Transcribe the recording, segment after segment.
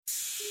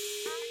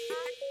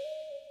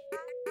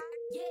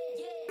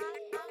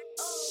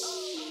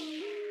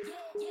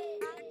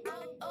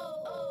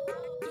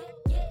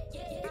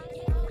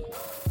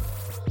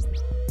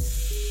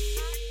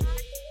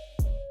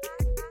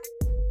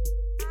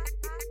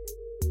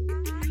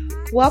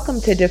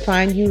Welcome to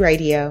Define You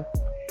Radio.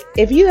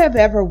 If you have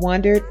ever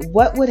wondered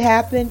what would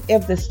happen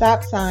if the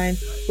stop sign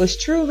was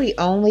truly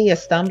only a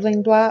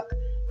stumbling block,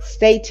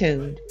 stay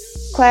tuned.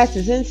 Class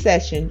is in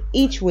session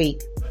each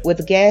week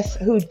with guests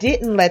who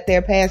didn't let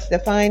their past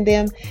define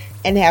them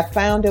and have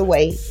found a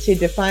way to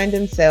define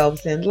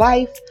themselves in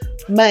life,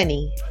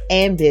 money,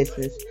 and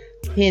business.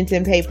 Pens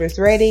and papers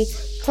ready.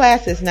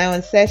 Class is now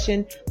in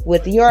session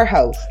with your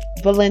host,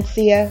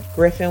 Valencia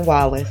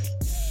Griffin-Wallace.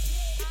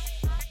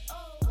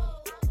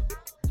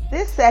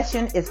 This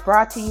session is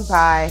brought to you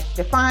by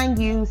Define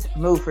You's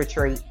Move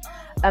Retreat,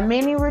 a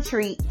mini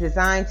retreat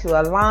designed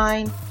to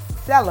align,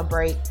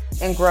 celebrate,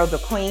 and grow the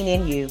queen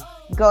in you.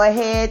 Go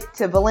ahead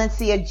to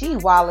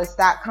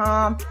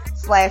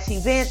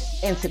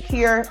valenciagwallace.com/events and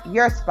secure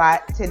your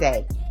spot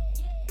today.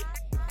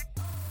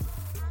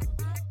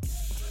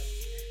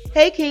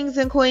 Hey kings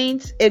and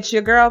queens, it's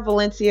your girl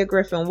Valencia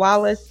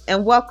Griffin-Wallace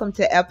and welcome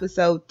to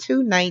episode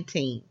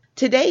 219.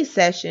 Today's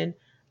session,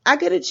 I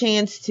get a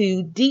chance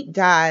to deep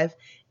dive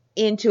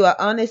into an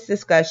honest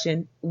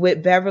discussion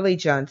with Beverly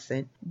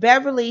Johnson.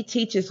 Beverly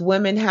teaches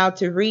women how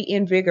to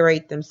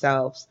reinvigorate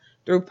themselves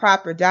through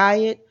proper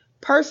diet,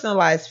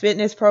 personalized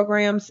fitness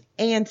programs,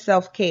 and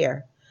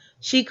self-care.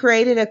 She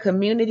created a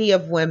community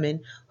of women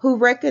who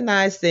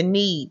recognize the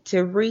need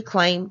to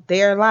reclaim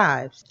their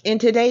lives. In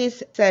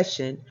today's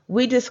session,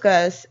 we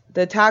discuss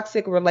the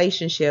toxic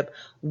relationship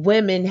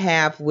women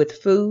have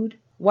with food,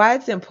 why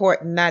it's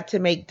important not to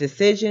make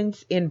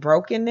decisions in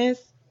brokenness,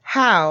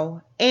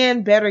 how,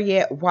 and better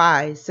yet,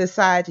 why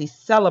society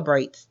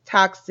celebrates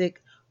toxic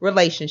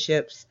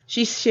relationships.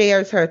 She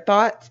shares her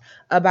thoughts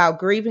about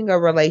grieving a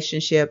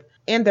relationship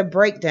and the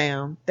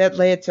breakdown that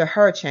led to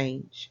her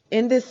change.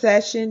 In this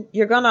session,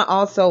 you're going to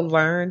also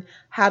learn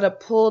how to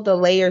pull the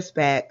layers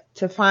back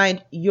to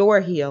find your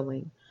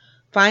healing.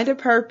 Find a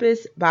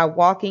purpose by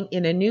walking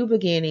in a new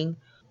beginning.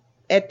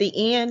 At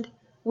the end,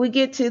 we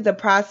get to the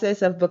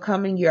process of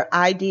becoming your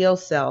ideal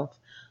self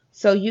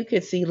so you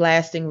could see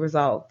lasting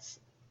results.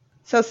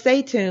 So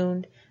stay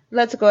tuned.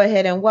 Let's go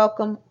ahead and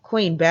welcome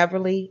Queen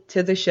Beverly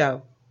to the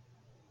show.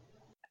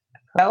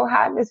 Hello,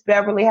 hi, Miss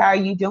Beverly. How are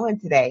you doing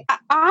today?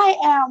 I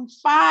am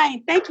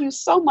fine. Thank you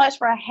so much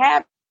for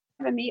having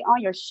me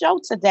on your show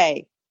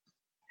today.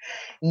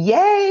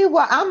 Yay!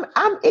 Well,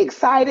 I'm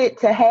excited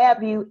to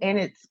have you, and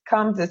it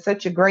comes at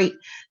such a great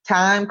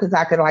time because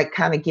I could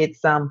kind of get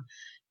some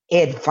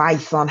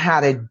advice on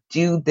how to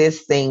do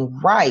this thing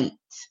right.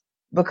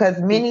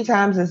 Because many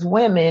times as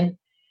women,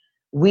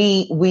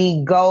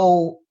 we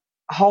go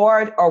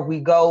hard or we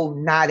go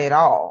not at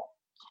all.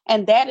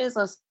 And that is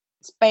a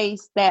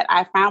space that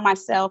I found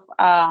myself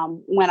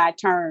when I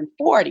turned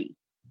 40,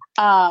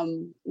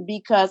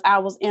 because I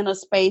was in a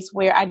space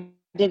where I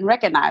didn't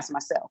recognize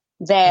myself,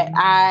 that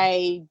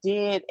I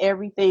did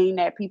everything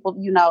that people,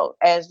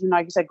 as you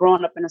said,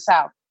 growing up in the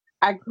South.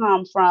 I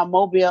come from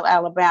Mobile,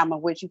 Alabama,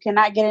 which you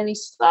cannot get any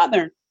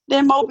southern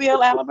than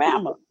Mobile,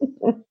 Alabama.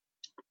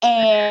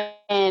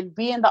 And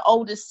being the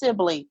oldest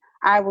sibling,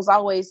 I was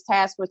always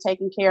tasked with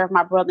taking care of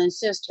my brother and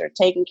sister,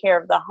 taking care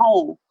of the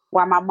home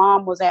while my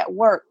mom was at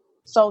work.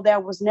 So there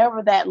was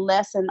never that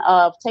lesson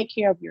of take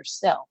care of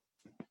yourself.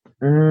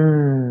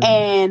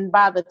 And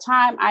by the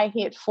time I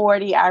hit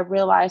 40, I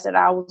realized that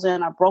I was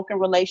in a broken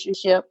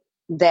relationship,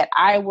 that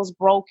I was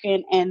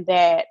broken, and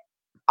that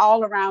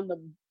all around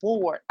the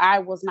board, I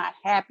was not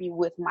happy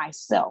with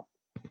myself,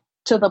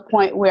 to the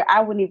point where I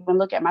wouldn't even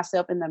look at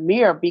myself in the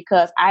mirror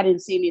because I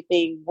didn't see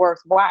anything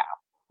worthwhile.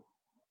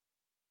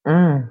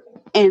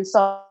 And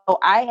so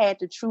I had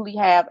to truly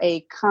have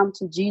a come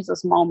to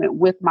Jesus moment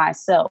with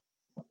myself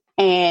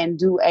and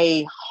do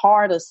a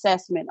hard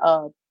assessment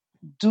of,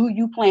 do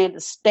you plan to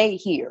stay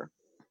here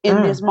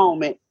in this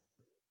moment?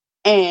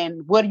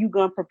 And what are you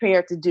going to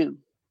prepare to do?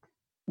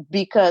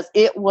 Because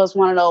it was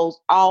one of those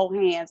all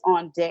hands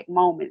on deck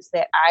moments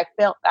that I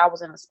felt I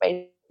was in a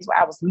space where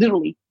I was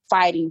literally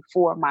fighting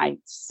for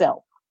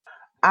myself.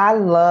 I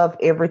love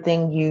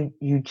everything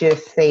you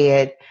just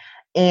said.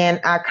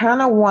 And I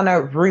kind of want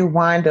to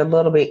rewind a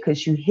little bit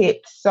because you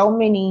hit so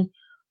many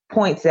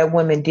points that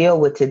women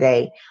deal with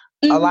today.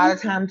 A lot of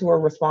times we're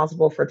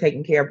responsible for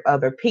taking care of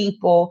other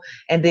people.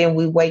 And then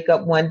we wake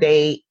up one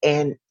day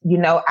and,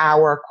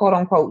 our quote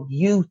unquote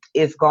youth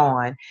is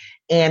gone.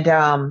 And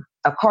a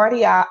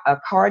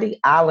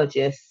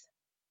cardiologist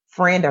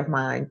friend of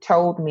mine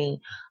told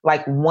me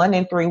 1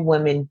 in 3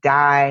 women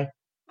die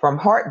from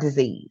heart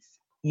disease.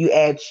 You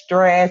add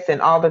stress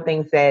and all the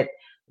things that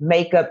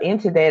make up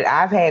into that.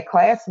 I've had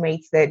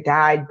classmates that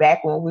died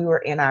back when we were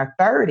in our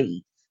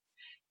 30s.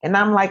 And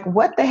I'm like,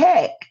 what the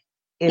heck?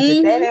 Is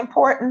it that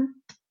important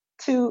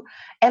to?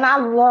 And I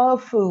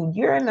love food.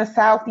 You're in the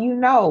South,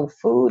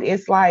 food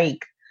is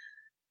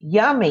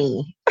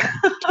yummy.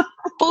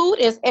 Food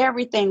is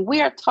everything.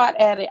 We are taught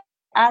at it.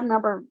 I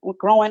remember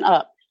growing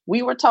up,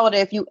 we were told that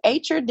if you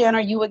ate your dinner,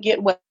 you would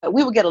get what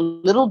we would get a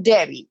little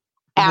Debbie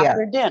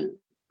after dinner.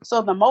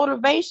 So the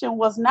motivation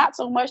was not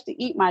so much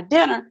to eat my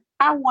dinner.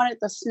 I wanted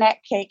the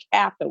snack cake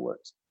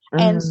afterwards.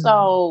 And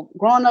so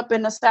growing up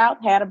in the South,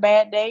 had a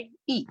bad day,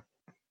 eat.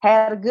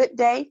 Had a good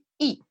day,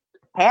 eat.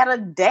 had a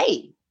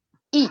day.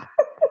 Eat.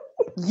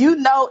 You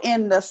know,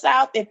 in the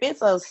South, if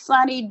it's a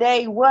sunny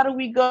day, what are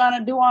we going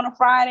to do on a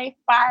Friday?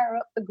 Fire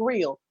up the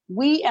grill.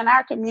 We in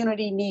our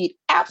community need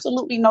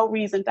absolutely no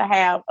reason to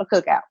have a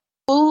cookout.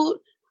 Food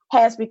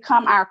has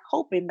become our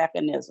coping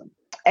mechanism.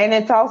 And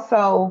it's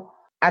also,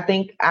 I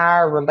think,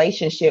 our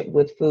relationship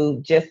with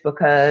food, just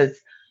because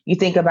you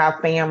think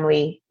about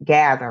family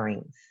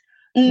gatherings.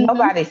 Mm-hmm.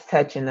 Nobody's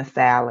touching the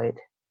salad.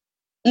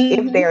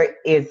 Mm-hmm. If there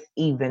is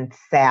even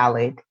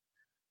salad,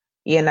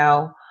 you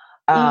know,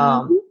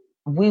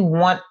 we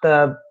want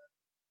the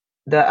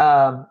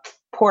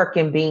pork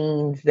and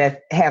beans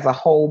that has a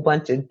whole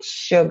bunch of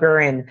sugar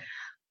and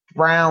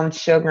brown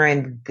sugar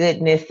and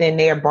goodness in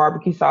there,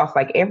 barbecue sauce,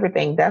 like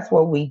everything. That's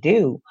what we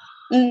do.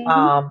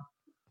 Mm-hmm.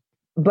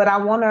 But I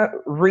want to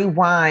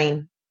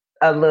rewind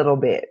a little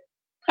bit.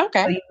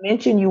 Okay. So you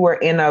mentioned you were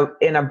in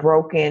a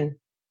broken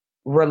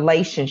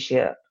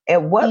relationship.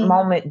 At what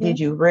moment did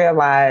you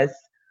realize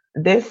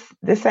this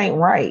ain't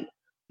right?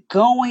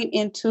 Going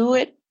into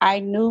it, I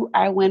knew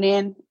I went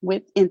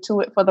into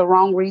it for the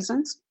wrong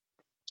reasons.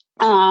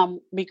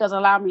 Because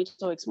allow me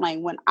to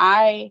explain. When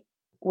I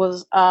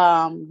was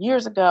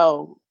years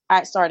ago,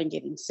 I started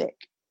getting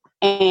sick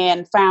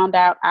and found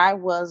out I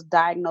was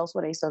diagnosed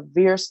with a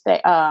severe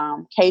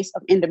case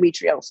of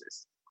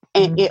endometriosis,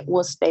 and it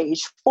was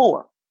stage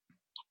 4.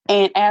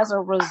 And as a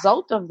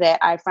result of that,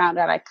 I found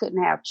out I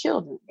couldn't have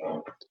children.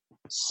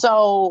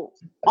 So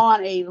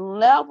on a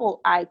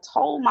level, I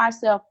told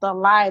myself the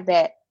lie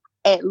that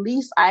at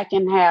least I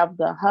can have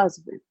the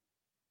husband.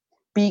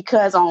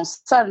 Because on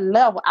certain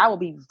level, I will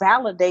be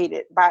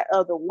validated by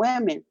other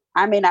women.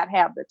 I may not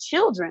have the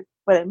children,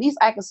 but at least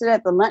I can sit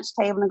at the lunch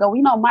table and go,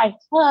 my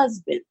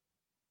husband.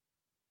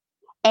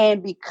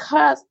 And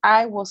because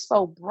I was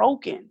so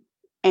broken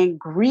and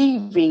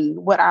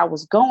grieving what I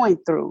was going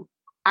through,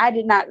 I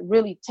did not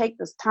really take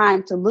this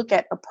time to look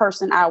at the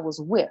person I was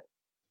with.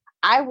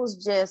 I was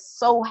just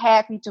so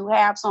happy to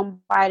have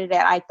somebody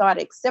that I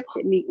thought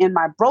accepted me in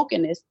my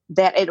brokenness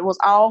that it was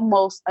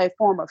almost a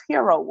form of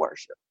hero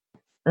worship.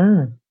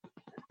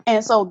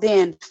 And so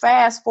then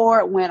fast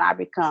forward, when I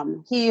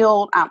become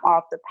healed, I'm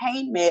off the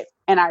pain med,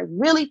 and I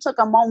really took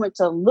a moment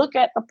to look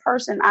at the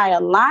person I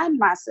aligned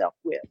myself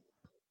with.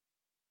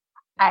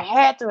 I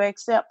had to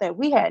accept that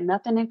we had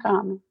nothing in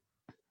common.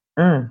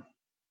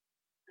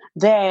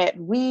 That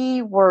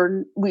we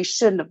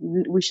should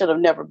have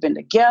never been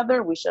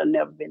together. We should have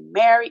never been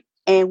married.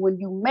 And when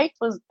you make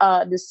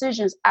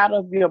decisions out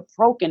of your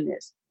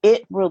brokenness,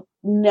 it will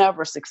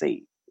never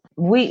succeed.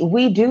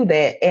 We do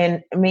that.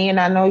 And me, and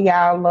I know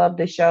y'all love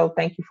the show.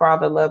 Thank you for all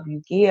the love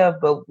you give.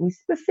 But we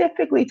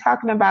specifically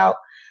talking about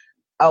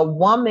a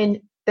woman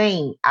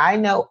thing. I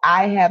know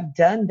I have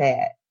done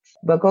that.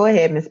 But go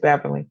ahead, Miss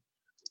Beverly.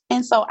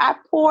 And so I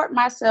poured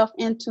myself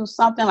into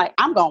something like,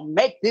 I'm going to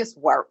make this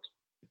work.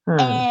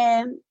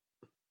 And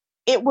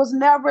it was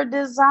never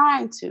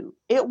designed to.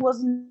 It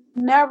was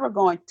never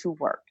going to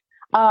work.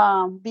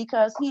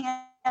 Because he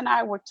and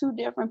I were two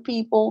different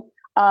people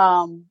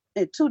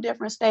at two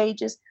different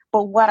stages.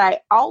 But what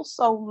I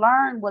also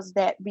learned was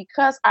that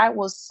because I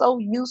was so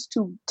used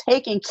to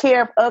taking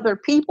care of other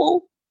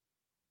people,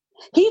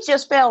 he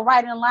just fell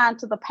right in line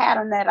to the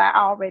pattern that I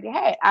already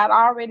had. I'd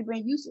already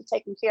been used to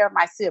taking care of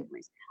my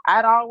siblings.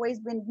 I'd always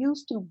been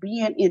used to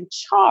being in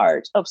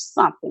charge of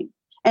something.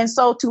 And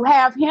so to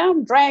have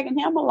him dragging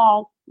him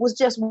along was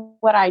just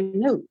what I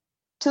knew,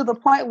 to the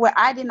point where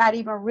I did not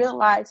even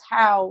realize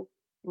how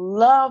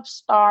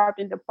love-starved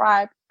and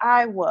deprived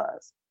I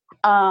was.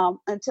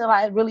 Until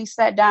I really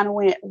sat down and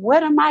went,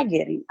 what am I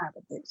getting out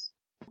of this?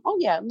 Oh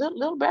yeah,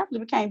 little Beverly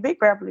became big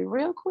Beverly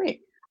real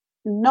quick.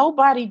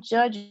 Nobody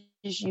judges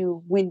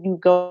you when you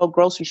go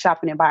grocery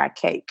shopping and buy a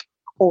cake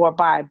or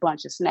buy a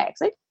bunch of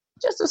snacks. They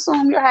just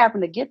assume you're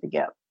having to get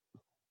together.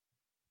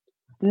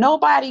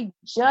 Nobody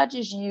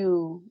judges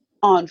you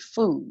on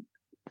food.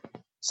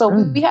 So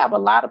we have a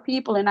lot of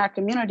people in our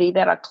community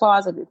that are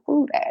closeted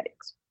food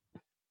addicts.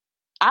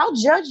 I'll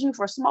judge you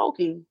for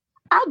smoking.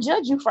 I'll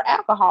judge you for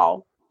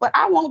alcohol. But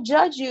I won't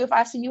judge you if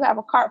I see you have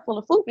a cart full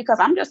of food,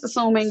 because I'm just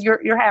assuming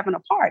you're having a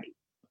party.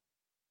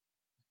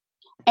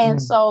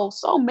 And so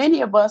many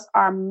of us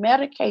are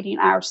medicating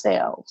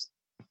ourselves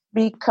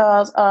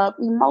because of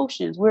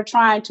emotions. We're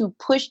trying to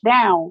push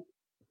down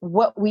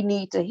what we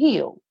need to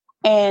heal.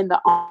 And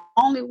the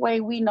only way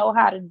we know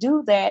how to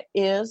do that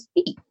is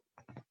eat.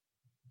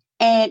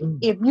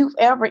 And if you've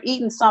ever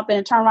eaten something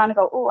and turn around and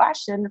go, oh, I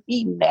shouldn't have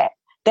eaten that,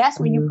 that's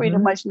when you pretty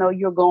much know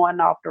you're going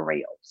off the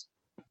rails.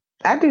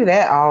 I do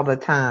that all the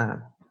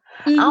time.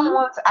 I don't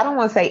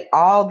want to say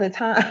all the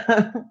time,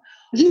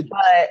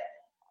 but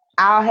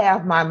I'll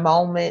have my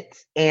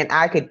moments and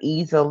I could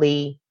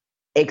easily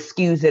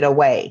excuse it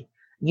away.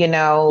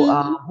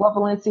 Well,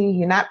 Valencia,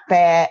 you're not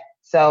fat,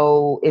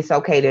 so it's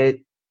okay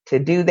to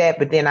do that.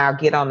 But then I'll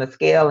get on the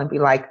scale and be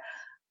like,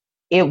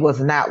 it was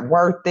not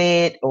worth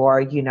it,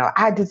 or,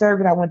 I deserve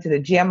it. I went to the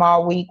gym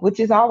all week, which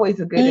is always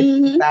a good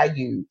excuse I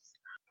use.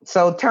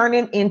 So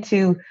turning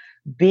into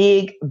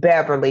Big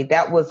Beverly,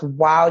 that was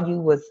while you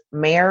were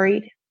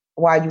married?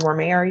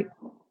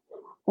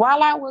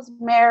 While I was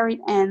married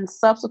and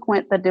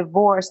subsequent the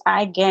divorce,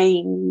 I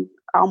gained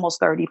almost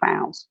 30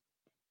 pounds.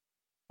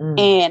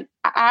 And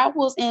I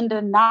was in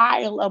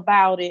denial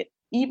about it.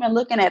 Even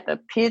looking at the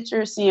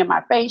picture, seeing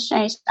my face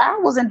change, I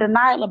was in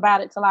denial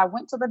about it till I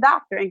went to the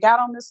doctor and got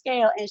on the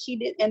scale,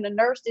 and the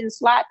nurse didn't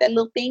slide that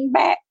little thing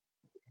back.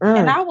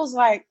 And I was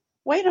like,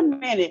 wait a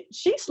minute,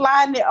 she's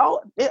sliding it.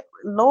 Oh,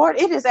 Lord,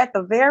 it is at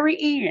the very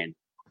end.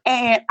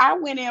 And I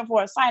went in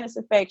for a sinus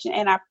infection,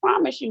 and I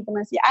promise you,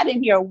 Valencia, I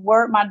didn't hear a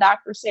word my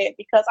doctor said,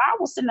 because I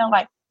was sitting there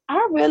like,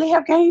 I really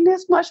have gained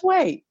this much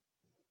weight.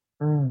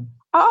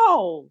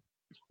 Oh,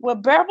 well,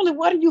 Beverly,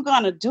 what are you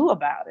going to do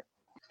about it?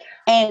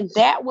 And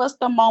that was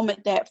the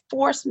moment that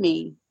forced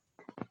me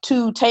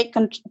to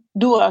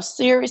do a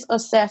serious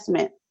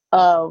assessment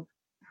of,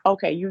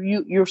 okay,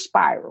 you're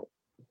spiral.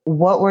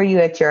 What were you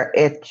at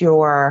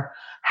your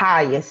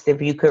highest,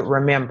 if you could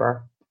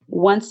remember?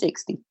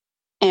 160.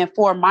 And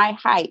for my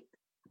height,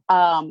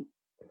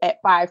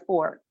 at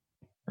 5'4",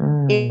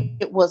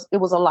 it was a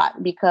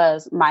lot,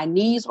 because my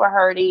knees were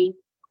hurting,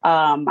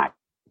 my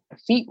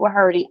feet were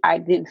hurting. I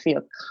didn't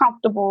feel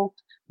comfortable,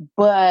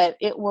 but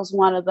it was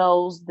one of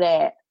those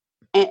that,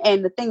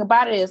 and the thing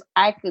about it is,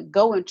 I could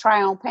go and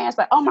try on pants,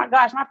 like, oh my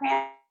gosh, my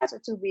pants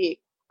are too big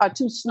or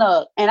too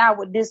snug. And I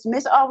would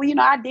dismiss, oh, well,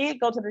 I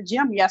did go to the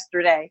gym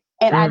yesterday,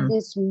 and I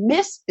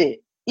dismissed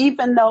it,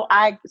 even though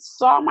I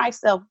saw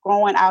myself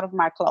growing out of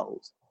my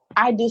clothes.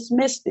 I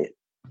dismissed it.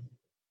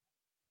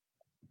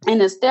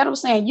 And instead of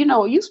saying,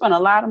 you spend a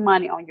lot of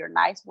money on your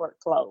nice work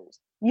clothes,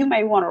 you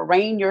may want to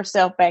rein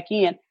yourself back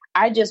in.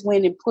 I just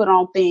went and put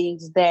on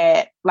things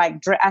that,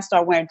 like, I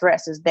started wearing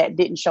dresses that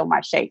didn't show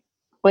my shape,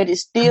 but it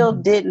still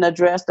didn't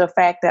address the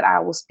fact that I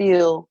was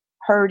still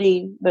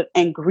hurting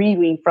and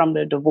grieving from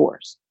the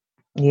divorce.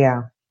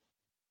 Yeah.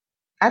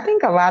 I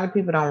think a lot of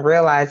people don't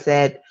realize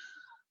that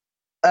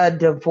a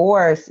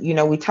divorce,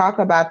 we talk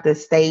about the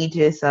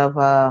stages of,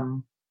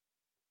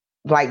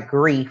 like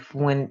grief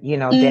when,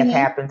 death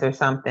happens or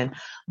something,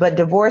 but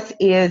divorce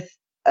is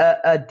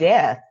a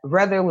death,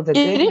 whether it was a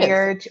good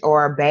marriage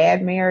or a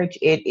bad marriage.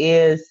 It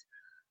is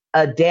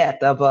a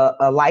death of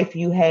a life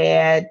you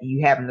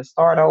having to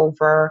start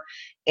over,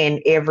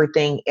 and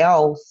everything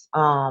else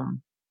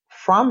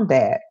from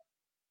that.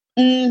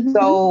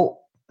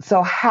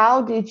 So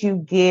how did you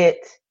get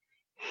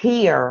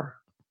here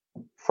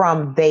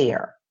from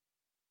there?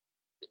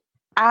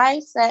 I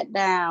sat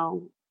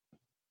down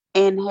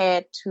and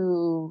had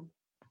to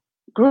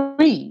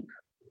grieve,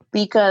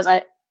 because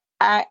I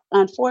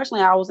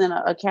unfortunately, I was in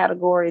a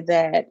category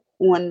that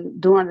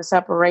during the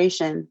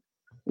separation,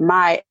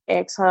 my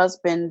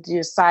ex-husband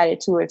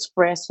decided to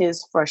express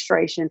his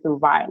frustration through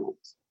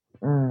violence.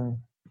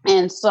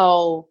 And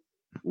so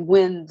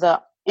when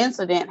the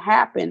incident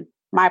happened,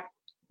 my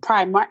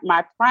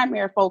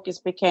primary focus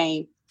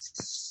became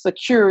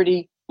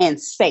security and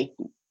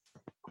safety.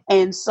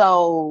 And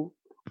so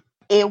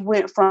it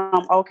went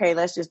from, okay,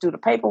 let's just do the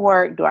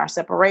paperwork, do our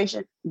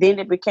separation. Then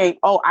it became,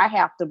 I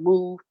have to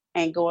move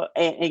and go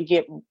and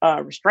get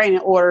restraining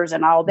orders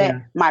and all that.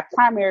 Yeah. My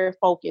primary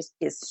focus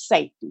is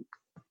safety.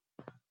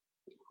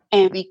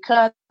 And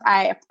because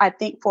I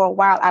think for a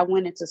while I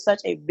went into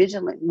such a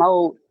vigilant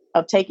mode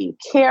of taking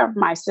care of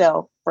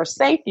myself for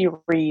safety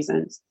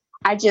reasons,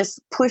 I just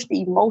pushed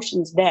the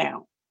emotions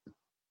down.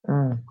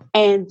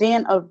 And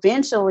then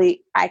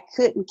eventually I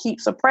couldn't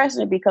keep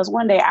suppressing it, because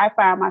one day I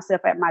found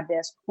myself at my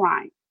desk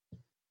crying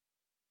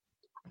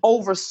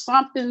over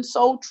something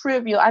so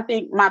trivial. I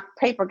think my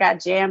paper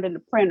got jammed in the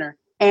printer,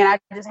 and I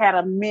just had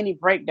a mini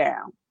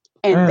breakdown.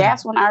 And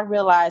that's when I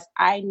realized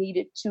I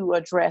needed to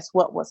address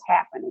what was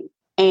happening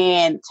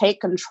and take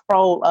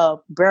control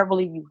of,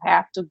 Beverly, you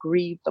have to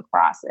grieve the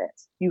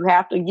process. You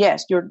have to,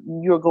 yes,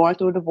 you're going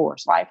through a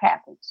divorce. Life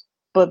happens.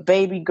 But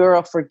baby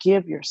girl,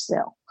 forgive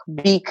yourself,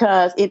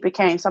 because it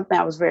became something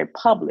that was very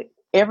public.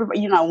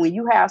 Everybody, when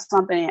you have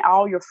something and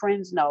all your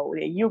friends know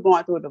that you're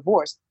going through a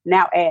divorce,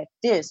 now add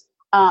this.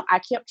 I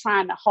kept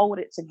trying to hold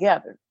it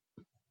together,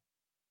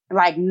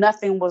 like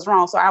nothing was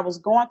wrong. So I was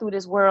going through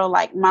this world,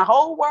 like my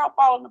whole world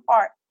falling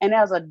apart, and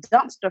there's a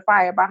dumpster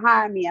fire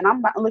behind me, and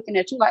I'm looking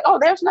at you like, oh,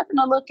 there's nothing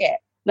to look at,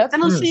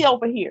 nothing to see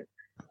over here.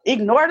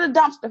 Ignore the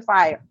dumpster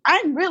fire.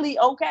 I'm really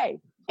okay.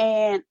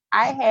 And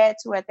I had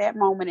to, at that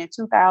moment in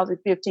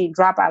 2015,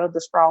 drop out of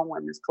the Strong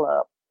Women's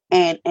Club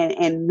and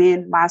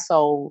mend my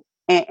soul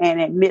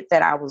and admit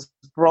that I was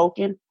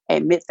broken,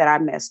 admit that I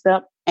messed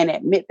up, and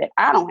admit that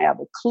I don't have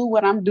a clue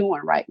what I'm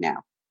doing right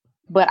now,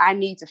 but I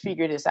need to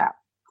figure this out.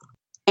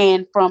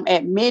 And from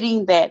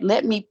admitting that,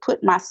 let me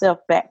put myself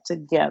back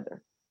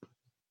together,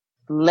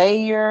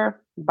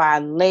 layer by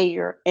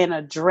layer, and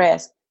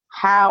address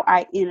how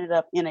I ended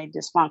up in a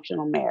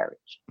dysfunctional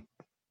marriage.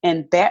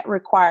 And that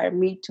required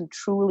me to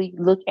truly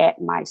look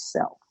at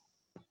myself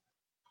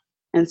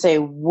and say,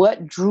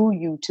 what drew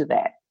you to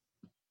that?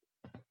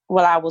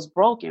 Well, I was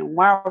broken.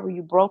 Why were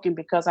you broken?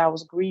 Because I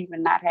was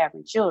grieving not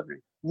having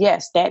children.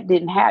 Yes, that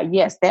didn't happen.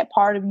 Yes, that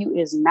part of you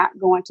is not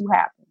going to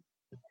happen.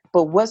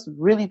 But what's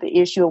really the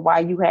issue of why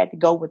you had to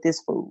go with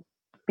this food?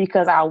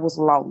 because I was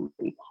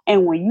lonely.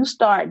 And when you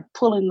start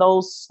pulling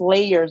those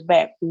layers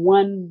back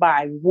one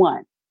by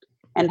one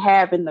and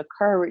having the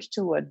courage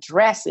to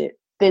address it,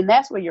 then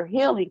that's where your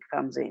healing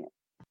comes in.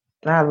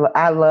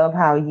 I love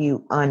how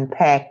you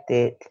unpacked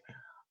it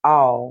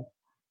all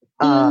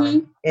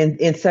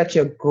in such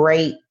a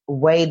great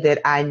way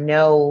that I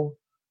know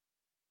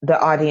the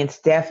audience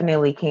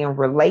definitely can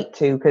relate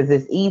to, because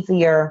it's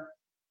easier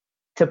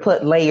to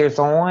put layers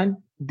on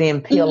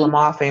than peel them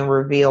off and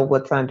reveal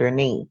what's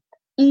underneath.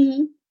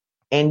 And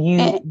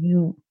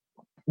you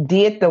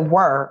did the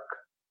work,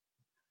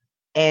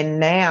 and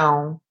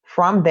now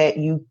from that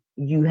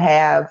you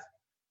have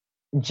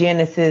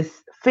Genesis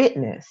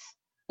Fitness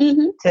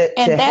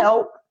to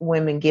help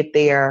women get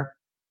their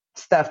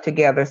stuff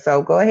together.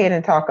 So go ahead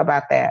and talk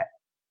about that.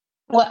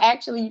 Well,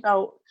 actually,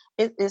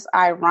 it's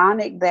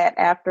ironic that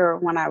after,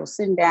 when I was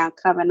sitting down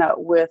coming up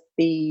with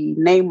the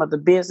name of the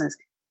business,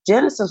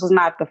 Genesis was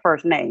not the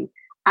first name.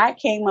 I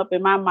came up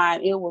in my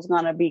mind, it was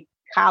going to be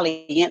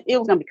Caliente. It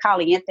was going to be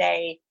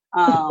Caliente,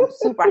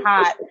 super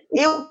hot.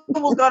 It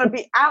was going to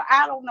be,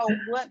 I don't know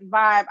what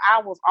vibe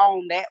I was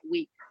on that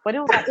week, but it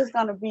was like, it's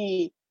going to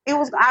be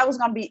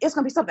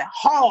something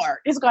hard.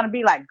 It's going to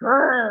be like,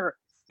 grrr.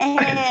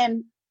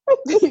 And,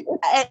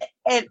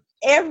 and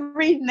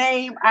every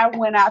name I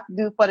went out to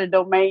do for the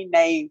domain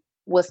name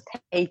was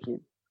taken.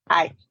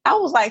 I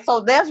was like,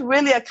 so there's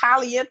really a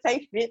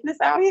Caliente Fitness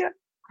out here?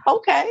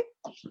 Okay.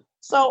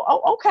 So,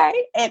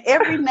 okay. And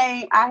every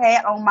name I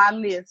had on my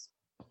list,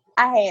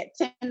 I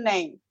had 10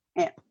 names,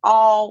 and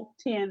all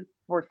 10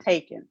 were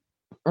taken.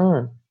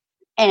 And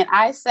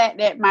I sat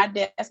at my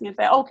desk and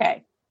said,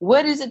 okay,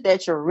 what is it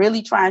that you're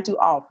really trying to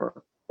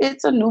offer?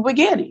 It's a new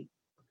beginning.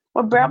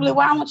 Well, Beverly,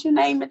 why don't you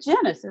name it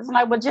Genesis? I'm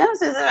like, well,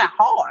 Genesis isn't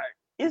hard.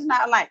 It's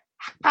not like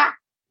hot,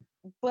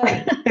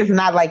 but it's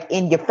not like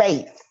in your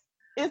face.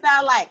 It's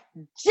not like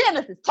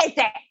Genesis, take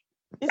that.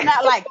 It's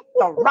not like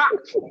The Rock.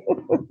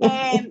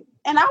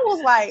 And I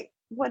was like,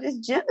 what is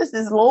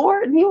Genesis,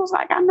 Lord? And he was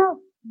like, I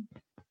know,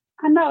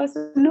 it's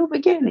a new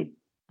beginning.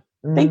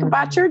 Think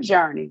about your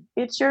journey.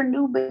 It's your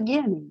new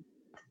beginning.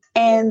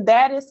 And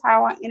that is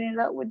how I ended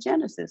up with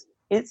Genesis.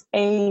 It's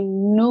a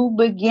new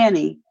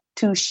beginning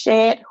to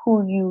shed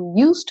who you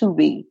used to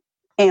be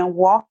and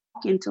walk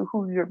into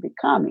who you're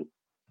becoming.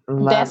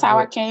 That's how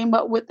I came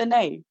up with the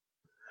name.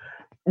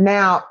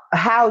 Now,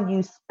 how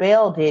you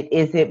spelled it,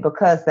 is it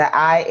because the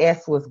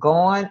IS was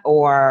gone,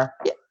 or?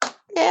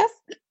 Yes.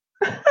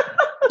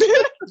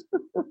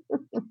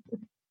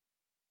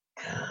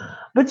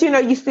 But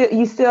you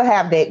still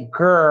have that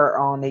grr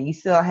on it. You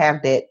still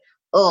have that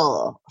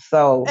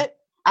So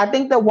I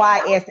think the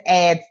YS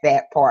adds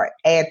that part,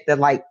 adds the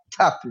like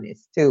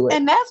toughness to it.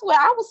 And that's where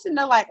I was sitting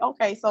there like,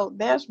 okay, so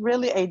there's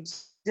really a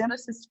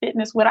Genesis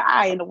Fitness with an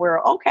I in the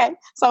world. Okay,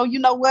 so you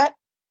know what?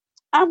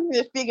 I'm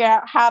going to figure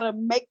out how to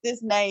make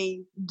this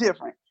name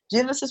different.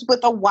 Genesis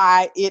with a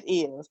Y it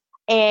is.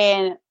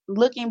 And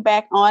looking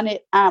back on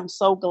it, I'm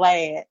so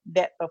glad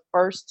that the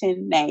first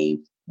 10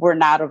 names were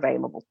not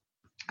available.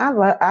 I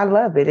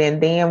love it.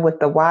 And then with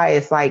the Y,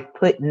 it's like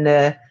putting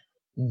the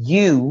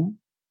U,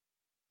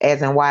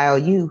 as in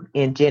YOU,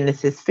 in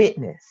Genesis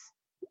Fitness.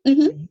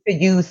 You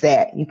could use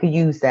that.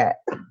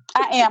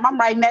 I am. I'm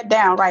writing that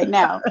down right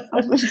now.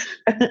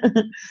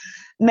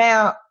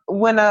 Now,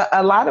 when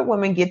a lot of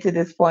women get to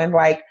this point,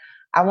 like,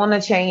 I want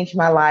to change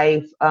my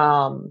life.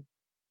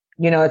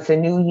 It's a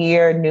new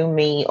year, new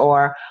me,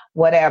 or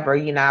whatever.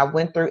 I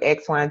went through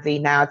X, Y, and Z.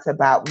 Now it's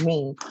about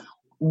me.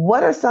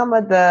 What are some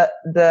of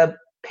the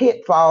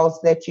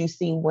pitfalls that you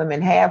see women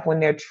have when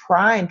they're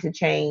trying to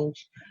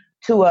change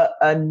to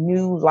a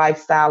new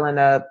lifestyle and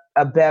a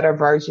better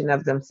version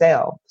of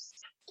themselves?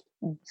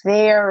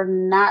 They're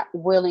not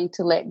willing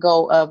to let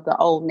go of the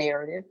old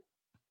narrative.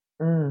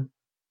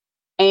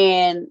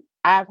 And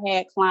I've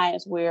had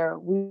clients where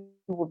we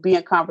will be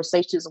in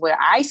conversations where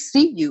I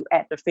see you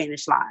at the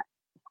finish line.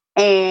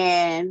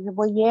 And,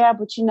 well, yeah,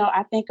 but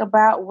I think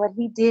about what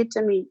he did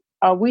to me.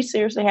 Are we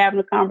seriously having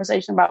a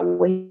conversation about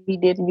what he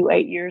did to you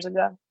 8 years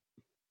ago?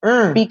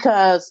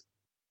 Because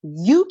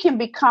you can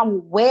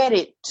become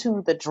wedded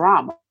to the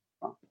drama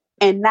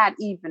and not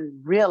even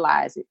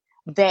realize it.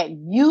 That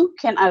you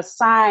can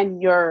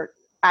assign your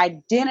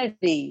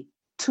identity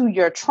to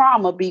your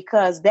trauma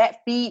because that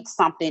feeds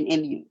something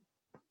in you.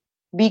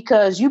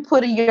 Because you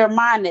put in your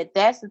mind that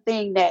that's the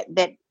thing that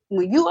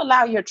when you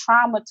allow your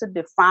trauma to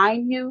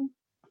define you,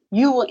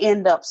 you will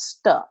end up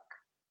stuck.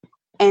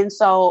 And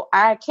so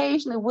I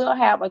occasionally will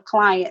have a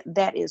client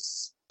that is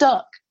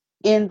stuck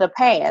in the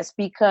past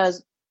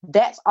because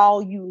that's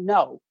all you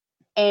know.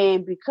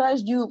 And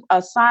because you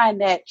assign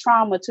that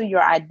trauma to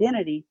your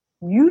identity,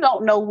 you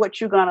don't know what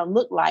you're going to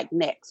look like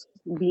next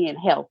being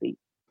healthy.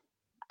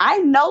 I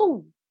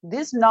know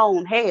this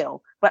known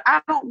hell, but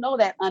I don't know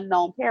that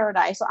unknown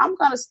paradise. So I'm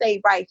going to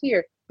stay right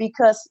here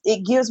because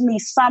it gives me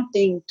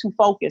something to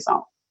focus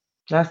on.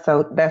 That's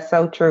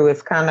so true.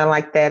 It's kind of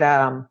like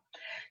that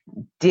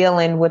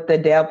dealing with the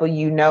devil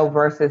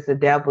versus the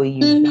devil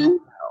you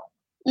don't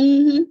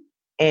know.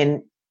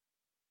 And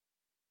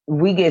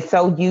we get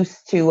so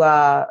used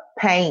to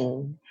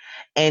pain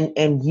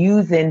and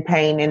using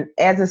pain. And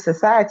as a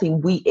society,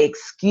 we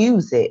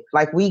excuse it.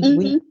 Like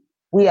Mm-hmm.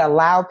 we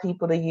allow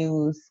people to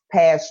use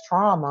past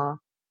trauma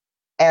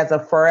as a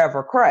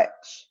forever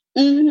crutch.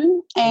 Mm-hmm.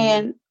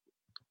 And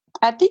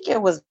I think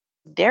it was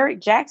Derek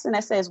Jackson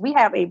that says we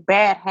have a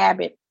bad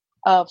habit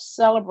of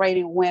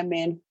celebrating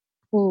women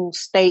who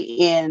stay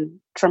in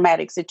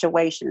traumatic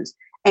situations,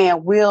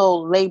 and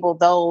we'll label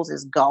those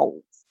as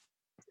goals.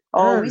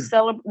 Oh,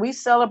 we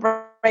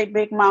celebrate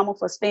Big Mama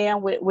for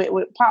staying with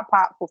Pop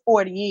Pop for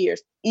 40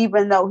 years,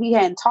 even though he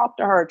hadn't talked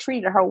to her,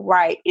 treated her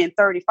right in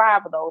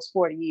 35 of those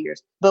 40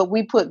 years. But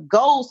we put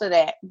goals to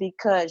that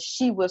because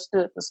she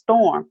withstood the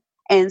storm.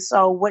 And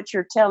so what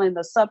you're telling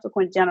the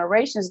subsequent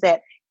generations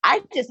that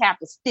I just have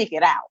to stick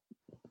it out.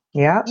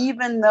 Yeah.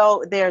 Even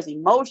though there's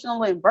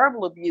emotional and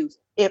verbal abuse,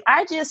 if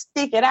I just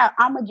stick it out,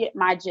 I'm going to get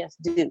my just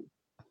due.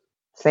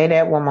 Say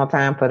that one more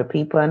time for the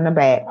people in the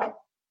back.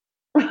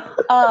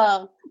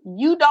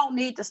 You don't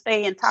need to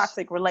stay in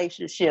toxic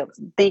relationships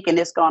thinking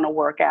it's going to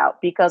work out,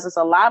 because it's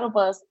a lot of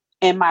us,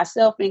 and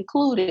myself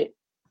included.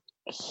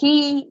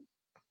 He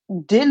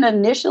didn't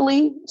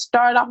initially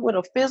start off with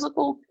a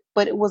physical,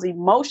 but it was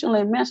emotional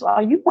and mental.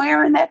 Are you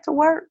wearing that to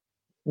work?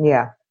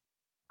 Yeah.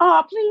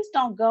 Oh, please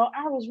don't go.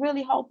 I was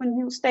really hoping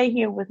you'd stay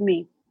here with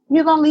me.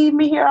 You're going to leave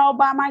me here all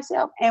by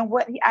myself. And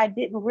what I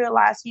didn't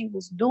realize he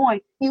was doing,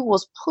 he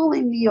was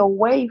pulling me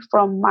away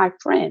from my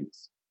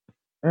friends.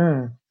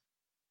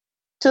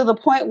 To the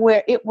point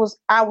where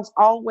I was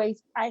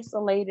always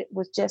isolated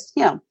with just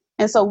him.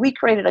 And so we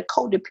created a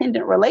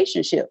codependent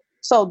relationship.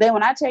 So then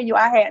when I tell you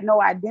I had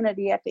no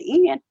identity at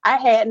the end, I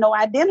had no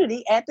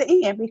identity at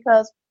the end,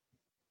 because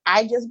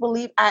I just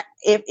believe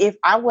if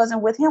I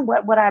wasn't with him,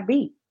 what would I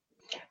be?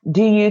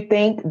 Do you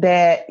think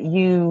that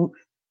you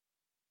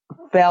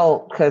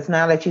felt, because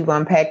now that you've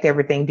unpacked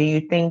everything, do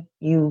you think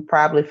you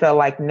probably felt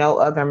like no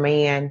other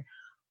man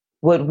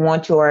would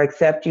want you or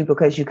accept you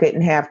because you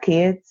couldn't have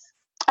kids?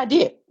 I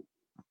did.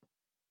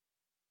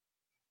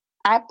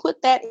 I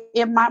put that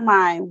in my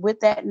mind with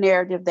that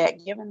narrative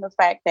that, given the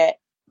fact that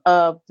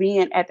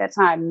being at that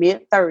time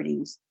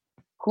mid-30s,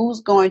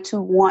 who's going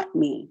to want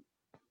me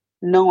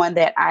knowing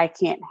that I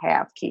can't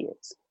have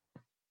kids?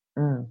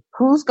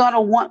 Who's going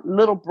to want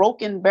little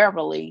broken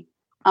Beverly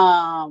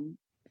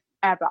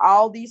after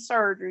all these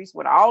surgeries,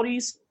 with all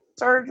these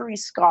surgery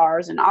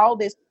scars and all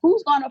this?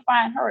 Who's going to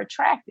find her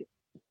attractive?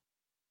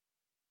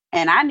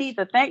 And I need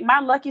to thank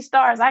my lucky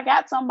stars. I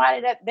got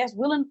somebody that's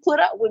willing to put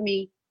up with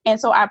me. And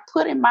so I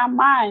put in my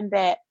mind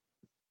that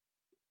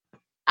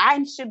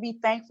I should be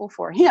thankful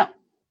for him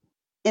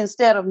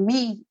instead of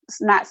me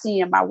not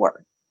seeing my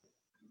worth.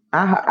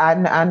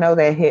 I know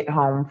that hit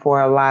home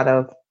for a lot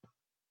of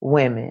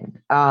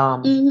women.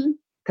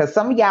 Because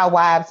some of y'all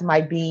wives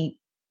might be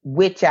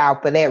with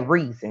y'all for that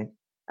reason.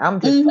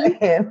 I'm just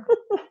saying.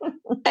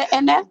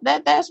 And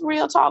that's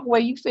real talk, where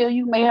you feel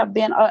you may have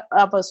been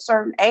of a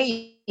certain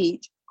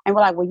age, and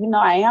we're like, well,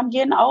 I am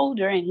getting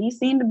older, and he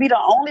seemed to be the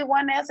only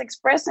one that's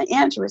expressing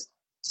interest,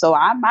 so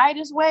I might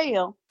as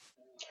well.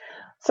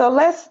 So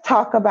let's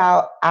talk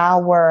about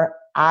our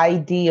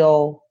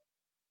ideal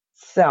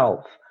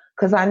self,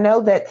 because I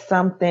know that's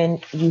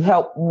something you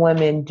help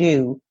women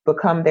do,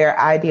 become their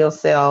ideal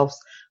selves,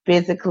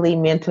 physically,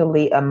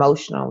 mentally,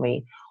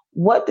 emotionally.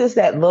 What does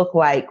that look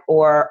like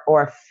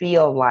or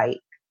feel like?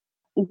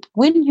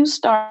 When you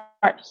start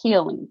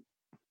healing,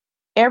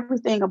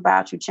 everything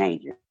about you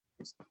changes.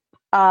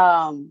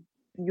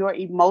 Your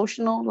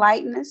emotional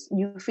lightness,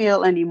 you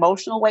feel an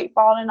emotional weight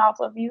falling off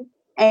of you.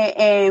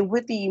 And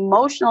with the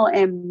emotional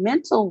and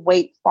mental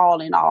weight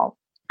falling off,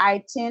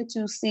 I tend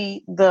to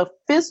see the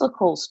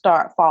physical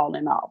start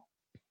falling off.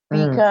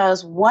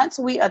 Because once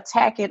we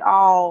attack it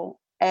all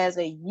as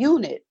a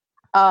unit,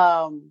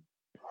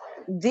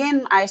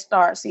 then I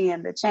start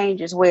seeing the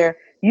changes where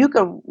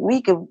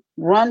we could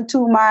run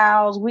 2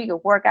 miles, we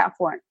could work out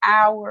for an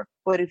hour,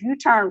 but if you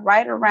turn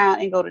right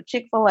around and go to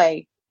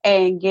Chick-fil-A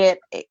and get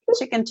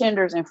chicken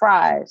tenders and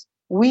fries,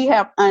 we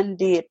have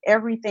undid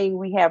everything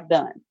we have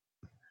done.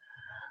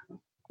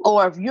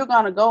 Or if you're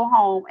going to go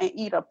home and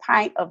eat a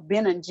pint of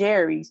Ben and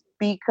Jerry's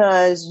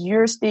because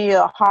you're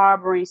still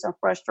harboring some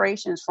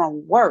frustrations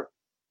from work,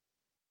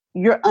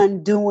 you're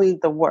undoing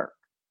the work.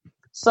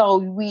 So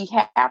we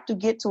have to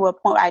get to a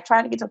point. I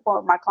try to get to a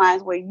point with my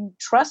clients where you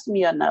trust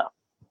me enough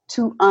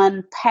to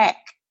unpack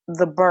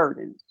the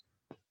burdens.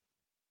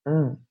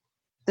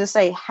 To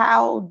say,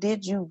 how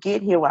did you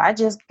get here? Well, I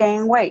just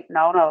gained weight.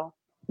 No.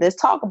 Let's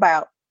talk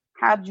about,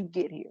 how did you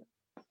get here?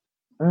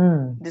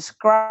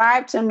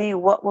 Describe to me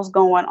what was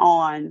going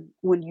on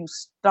when you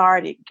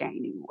started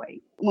gaining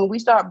weight. When we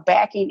start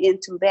backing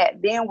into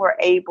that, then we're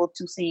able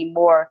to see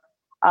more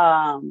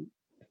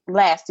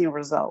lasting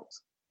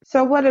results.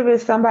 So what if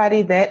it's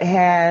somebody that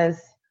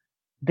has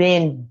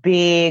been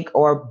big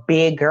or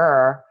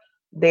bigger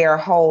their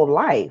whole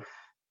life?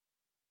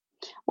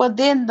 Well,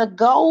 then the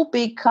goal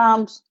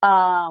becomes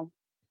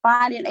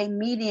finding a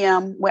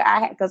medium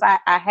where because I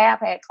have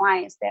had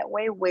clients that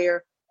way,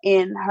 where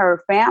in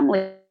her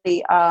family,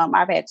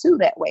 I've had two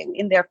that way.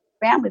 In their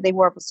family, they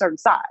were of a certain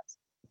size.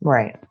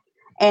 Right.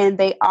 and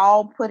they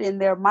all put in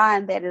their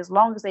mind that as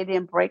long as they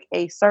didn't break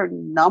a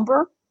certain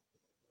number,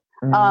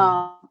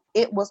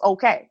 it was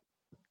okay.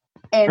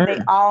 And they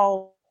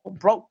all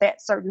broke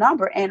that certain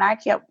number. And I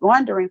kept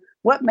wondering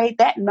what made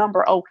that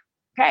number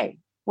okay.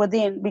 Well,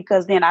 then,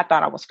 because then I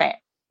thought I was fat.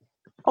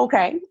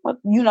 Okay. Well,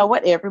 you know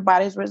what?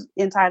 Everybody's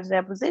entitled to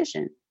that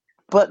position.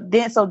 But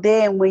then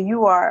when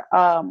you are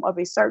of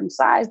a certain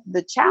size,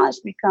 the challenge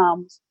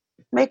becomes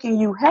making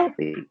you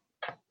healthy.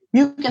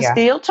 You can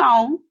still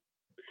tone.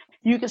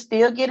 You can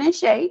still get in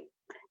shape.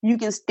 You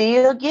can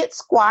still get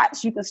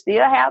squats. You can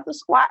still have the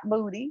squat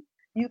booty.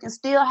 You can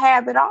still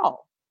have it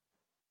all.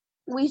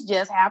 We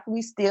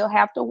still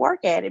have to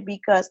work at it,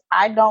 because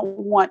I don't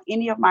want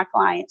any of my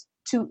clients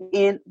to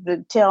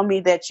tell me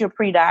that you're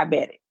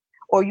pre-diabetic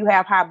or you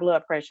have high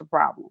blood pressure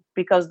problems,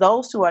 because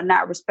those two are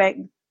not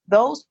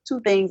those two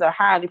things are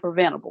highly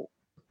preventable.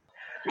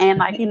 And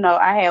like,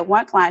 I had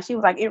one client, she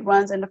was like, it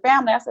runs in the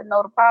family. I said,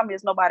 no, the problem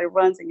is nobody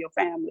runs in your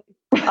family.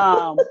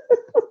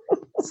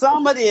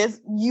 Some of this,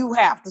 you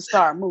have to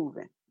start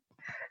moving.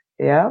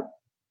 Yeah.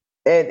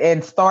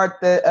 And start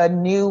a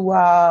new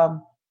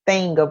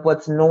thing of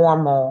what's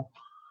normal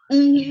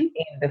in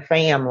the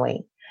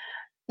family.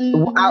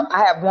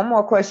 I have one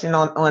more question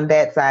on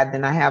that side.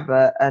 Then I have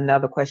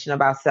another question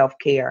about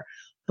self-care.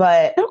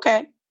 But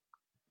okay,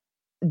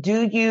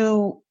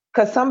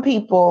 because some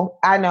people,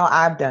 I know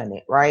I've done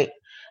it, right?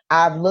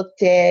 I've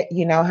looked at,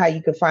 how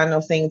you can find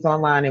those things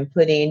online and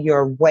put in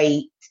your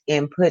weight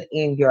and put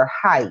in your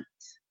height.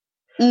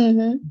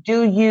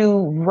 Do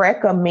you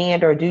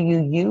recommend or do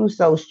you use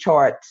those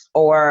charts,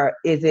 or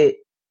is it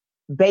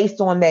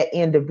based on that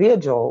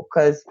individual?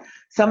 Because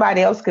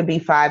somebody else could be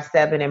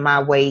 5'7" in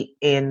my weight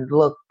and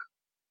look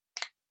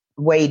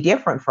way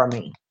different from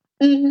me.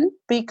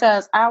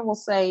 Because I will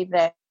say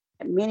that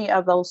many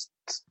of those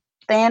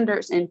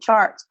standards and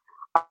charts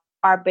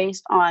are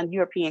based on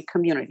European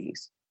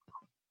communities,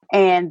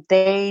 and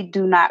they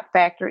do not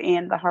factor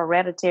in the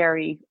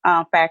hereditary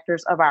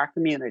factors of our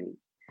community.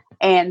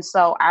 And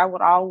so I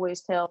would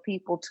always tell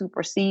people to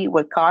proceed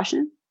with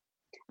caution,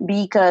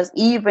 because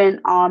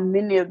even on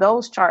many of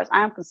those charts,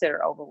 I'm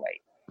considered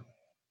overweight.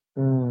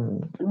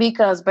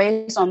 Because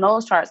based on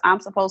those charts,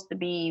 I'm supposed to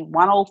be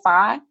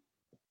 105.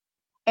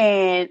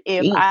 And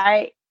if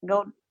I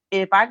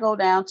go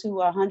down to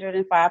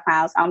 105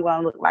 pounds, I'm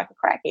going to look like a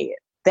crackhead.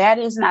 That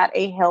is not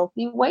a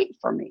healthy weight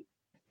for me.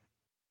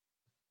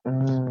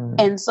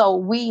 And so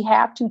we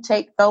have to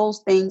take those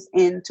things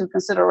into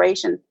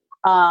consideration,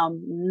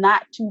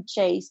 not to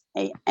chase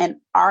an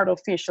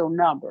artificial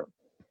number.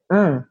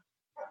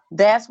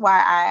 That's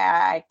why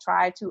I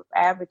try to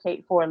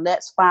advocate for,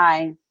 let's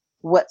find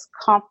what's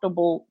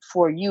comfortable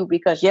for you.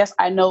 Because yes,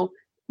 I know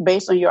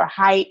based on your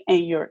height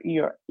and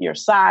your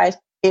size,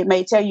 it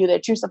may tell you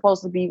that you're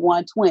supposed to be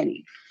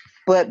 120.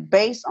 But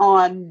based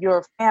on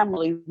your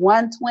family,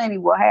 120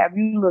 will have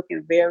you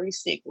looking very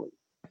sickly.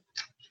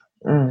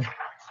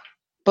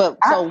 But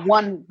so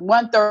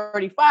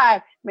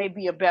 135 may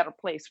be a better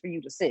place for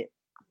you to sit.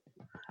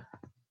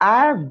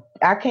 I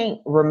can't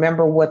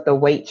remember what the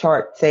weight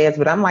chart says,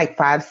 but I'm like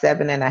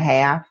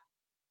 5'7.5",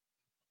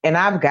 and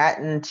I've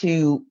gotten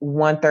to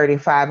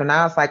 135, and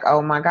I was like,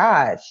 oh my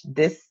gosh,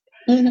 this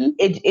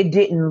it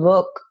didn't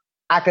look.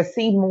 I could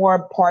see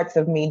more parts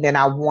of me than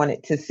I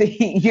wanted to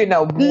see,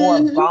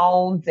 more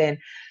bones, and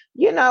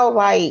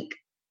like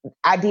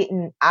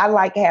I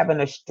like having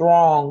a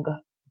strong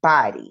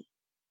body,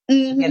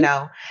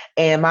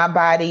 and my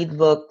body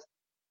looked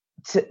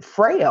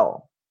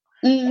frail.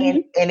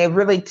 And it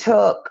really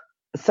took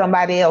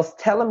somebody else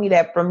telling me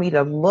that for me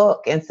to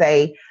look and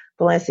say,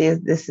 Valencia,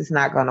 this is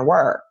not going to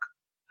work.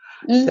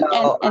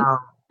 So,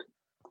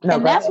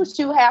 and that's what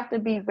you have to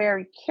be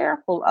very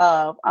careful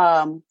of.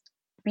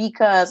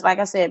 Because like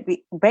I said,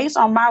 based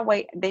on my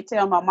weight, they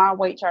tell me on my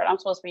weight chart, I'm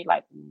supposed to be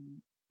like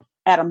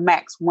at a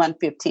max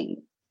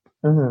 115.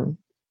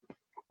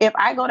 If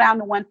I go down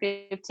to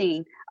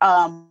 115,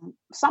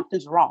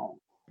 something's wrong,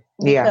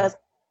 because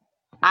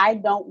I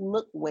don't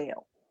look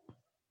well.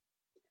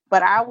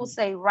 But I will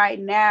say right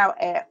now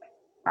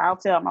I'll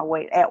tell my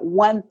weight at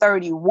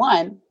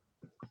 131,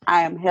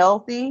 I am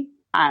healthy,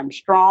 I'm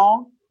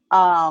strong,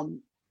 and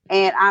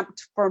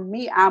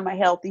I'm a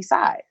healthy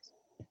size.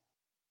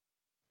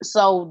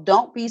 So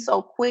don't be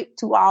so quick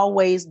to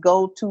always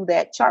go to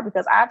that chart,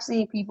 because I've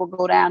seen people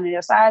go down in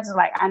their sizes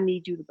like, I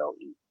need you to go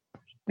eat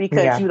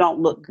because you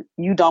don't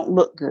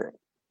look good.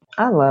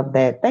 I love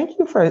that. Thank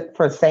you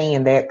for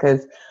saying that,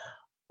 because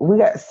we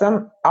got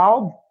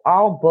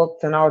all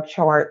books and all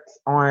charts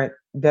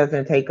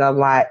doesn't take a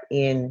lot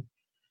in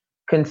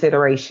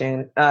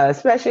consideration,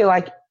 especially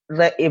like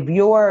if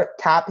you're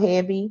top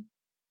heavy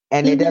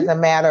and it doesn't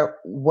matter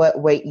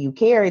what weight you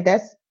carry.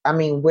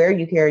 Where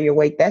you carry your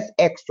weight, that's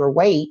extra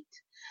weight,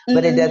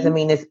 but it doesn't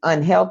mean it's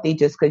unhealthy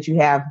just because you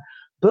have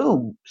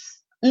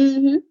boobs.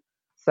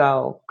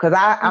 So, because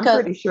I'm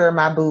pretty sure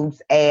my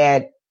boobs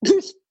add,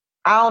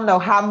 I don't know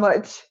how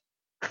much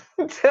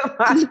to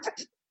my,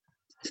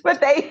 but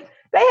they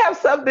have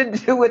something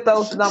to do with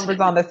those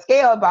numbers on the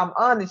scale. If I'm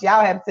honest,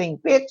 y'all have seen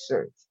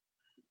pictures,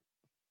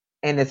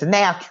 and it's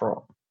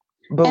natural.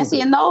 And see,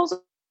 Booty. and those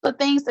are the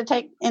things to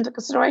take into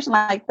consideration.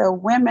 Like the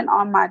women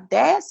on my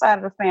dad's side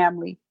of the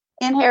family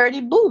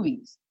inherited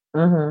boobies.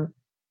 Mm-hmm.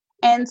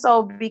 And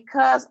so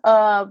because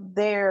of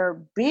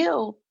their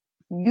build,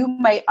 you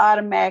may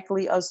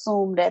automatically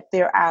assume that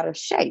they're out of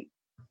shape.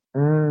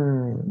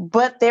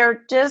 But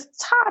they're just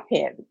top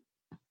heavy.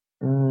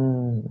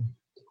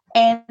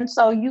 And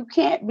so you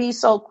can't be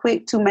so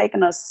quick to make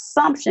an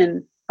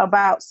assumption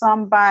about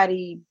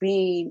somebody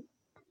being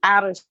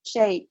out of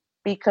shape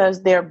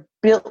because they're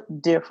built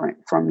different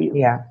from you.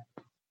 Yeah.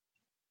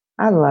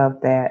 I love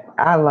that.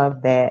 I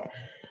love that.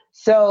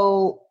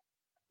 So,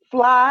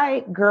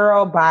 Fly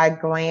Girl by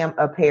Glam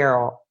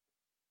Apparel.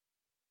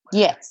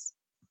 Yes.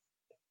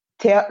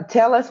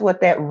 Tell us what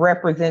that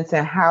represents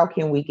and how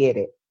can we get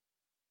it?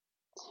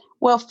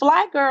 Well,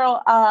 Fly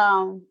Girl,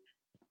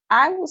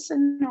 I was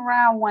sitting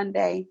around one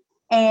day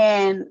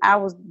and I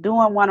was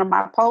doing one of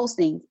my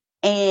postings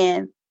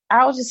and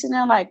I was just sitting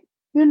there like,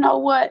 you know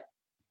what?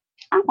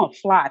 I'm going to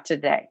fly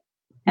today.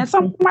 And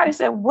somebody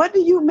said, what do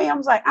you mean? I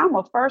was like, I'm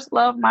a first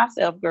love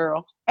myself,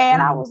 girl.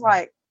 And I was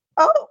like,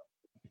 oh,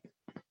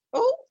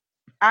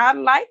 I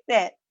like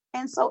that.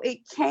 And so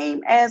it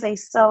came as a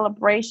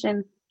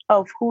celebration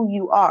of who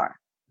you are.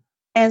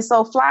 And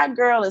so Fly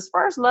Girl is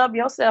first love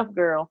yourself,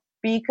 girl,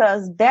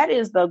 because that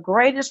is the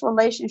greatest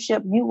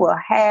relationship you will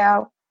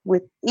have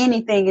with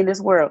anything in this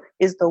world,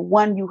 is the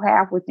one you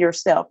have with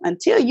yourself.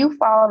 Until you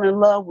fall in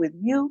love with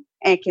you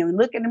and can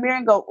look in the mirror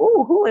and go,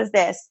 ooh, who is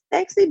that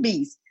sexy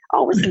beast?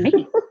 Oh, it's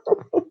me.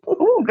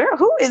 Ooh, girl,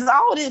 who is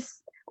all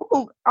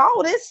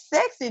this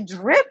sexy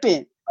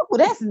dripping? Oh,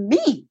 that's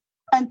me.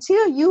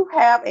 Until you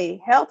have a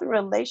healthy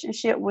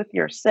relationship with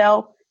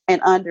yourself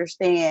and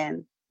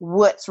understand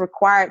what's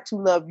required to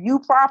love you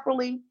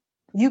properly,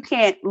 you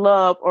can't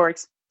love or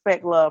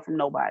expect love from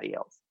nobody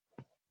else.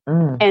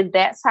 And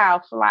that's how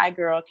Fly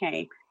Girl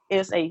came.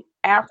 It's a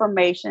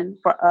affirmation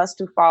for us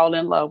to fall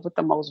in love with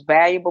the most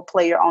valuable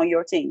player on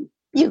your team,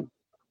 you.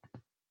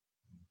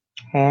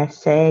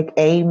 Hashtag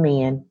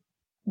amen.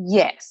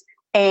 Yes.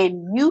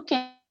 And you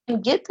can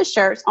get the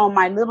shirts on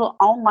my little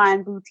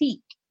online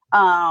boutique,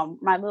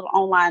 my little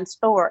online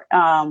store.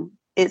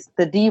 It's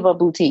the Diva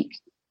Boutique.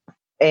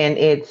 And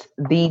it's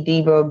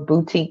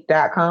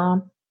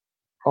thedivaboutique.com?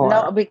 Or?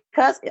 No,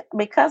 because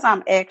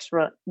I'm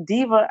extra.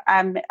 Diva,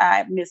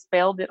 I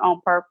misspelled it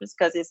on purpose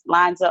because it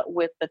lines up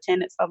with the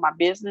tenets of my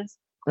business.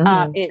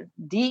 It's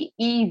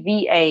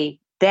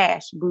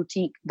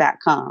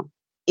DEVA-boutique.com.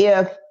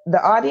 If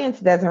the audience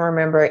doesn't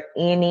remember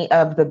any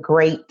of the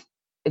great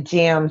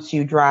gems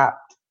you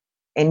dropped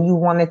and you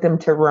wanted them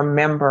to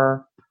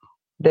remember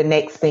the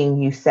next thing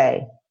you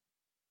say,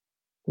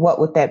 what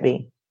would that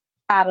be?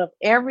 Out of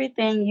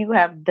everything you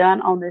have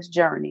done on this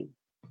journey,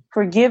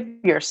 forgive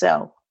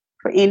yourself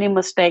for any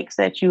mistakes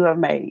that you have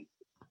made.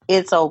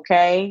 It's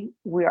okay.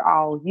 We're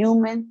all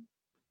human.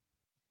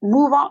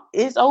 Move on.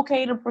 It's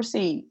okay to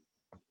proceed.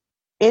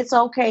 It's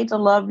okay to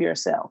love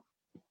yourself.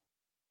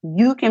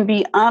 You can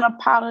be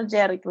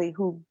unapologetically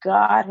who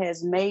God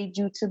has made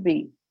you to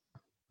be.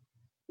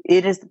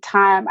 It is the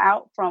time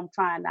out from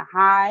trying to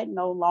hide,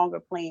 no longer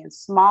playing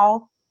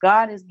small.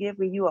 God is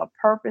giving you a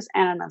purpose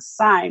and an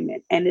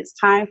assignment, and it's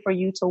time for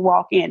you to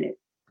walk in it,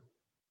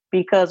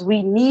 because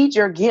we need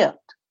your gift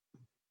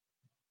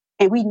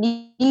and we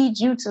need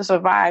you to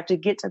survive to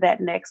get to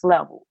that next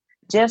level.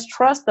 Just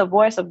trust the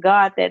voice of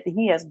God that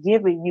He has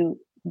given you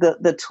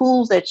the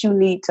tools that you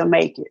need to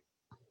make it,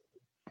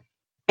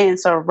 and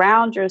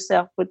surround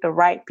yourself with the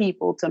right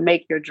people to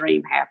make your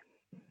dream happen.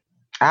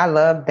 I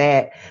love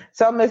that.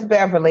 So, Miss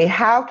Beverly,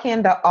 how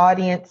can the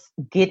audience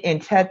get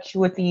in touch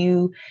with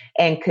you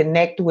and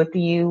connect with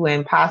you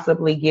and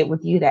possibly get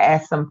with you to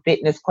ask some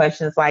fitness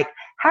questions like,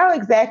 how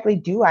exactly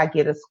do I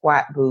get a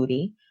squat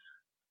booty?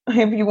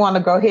 If you want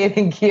to go ahead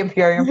and give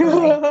your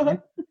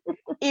information.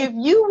 If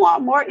you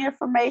want more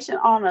information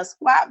on a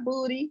squat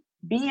booty,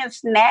 being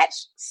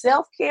snatched,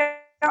 self-care,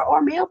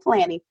 or meal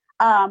planning,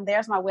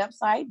 there's my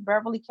website,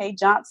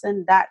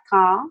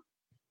 beverlykjohnson.com.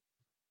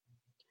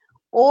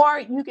 Or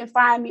you can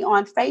find me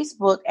on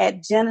Facebook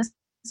at Genesis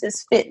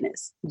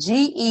Fitness,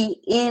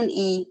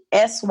 GENESYS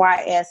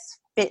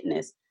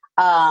Fitness.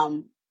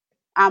 I'm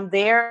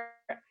there.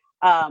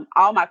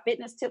 All my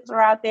fitness tips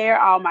are out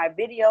there. All my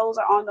videos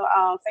are on the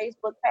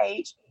Facebook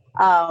page.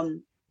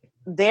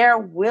 They're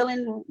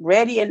willing,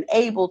 ready, and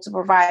able to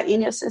provide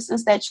any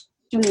assistance that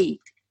you need.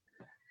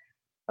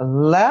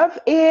 Love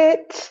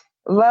it.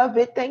 Love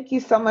it. Thank you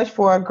so much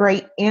for a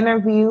great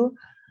interview.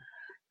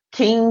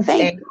 Kings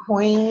and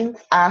queens,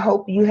 I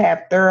hope you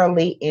have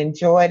thoroughly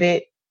enjoyed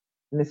it.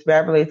 Miss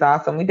Beverly is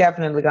awesome. We're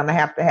definitely going to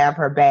have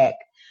her back.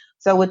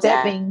 So with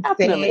that being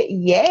said,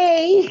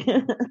 yay.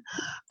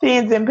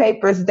 Pens and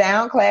papers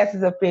down. Class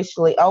is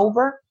officially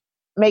over.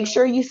 Make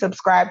sure you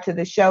subscribe to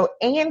the show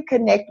and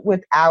connect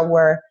with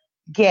our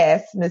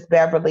guest, Miss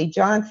Beverly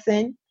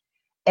Johnson,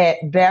 at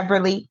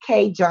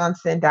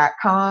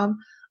beverlykjohnson.com.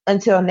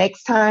 Until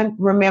next time,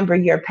 remember,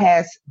 your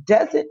past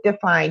doesn't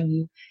define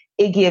you.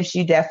 It gives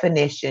you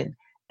definition.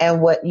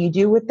 And what you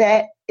do with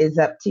that is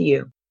up to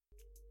you.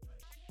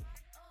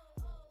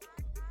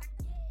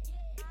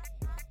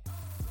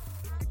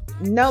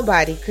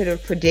 Nobody could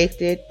have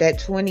predicted that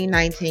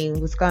 2019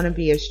 was going to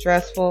be as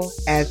stressful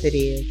as it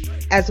is.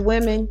 As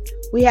women,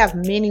 we have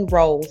many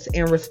roles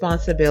and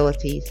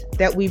responsibilities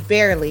that we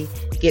barely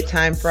get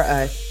time for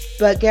us.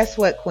 But guess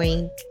what,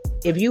 Queen?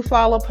 If you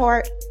fall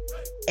apart,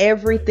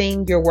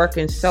 everything you're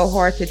working so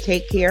hard to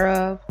take care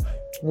of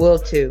will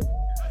too.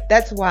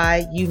 That's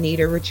why you need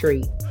a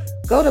retreat.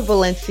 Go to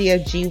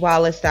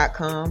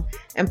ValenciaGWallace.com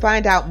and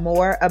find out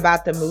more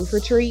about the Move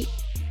Retreat,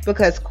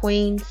 because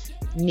queens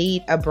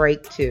need a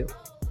break too.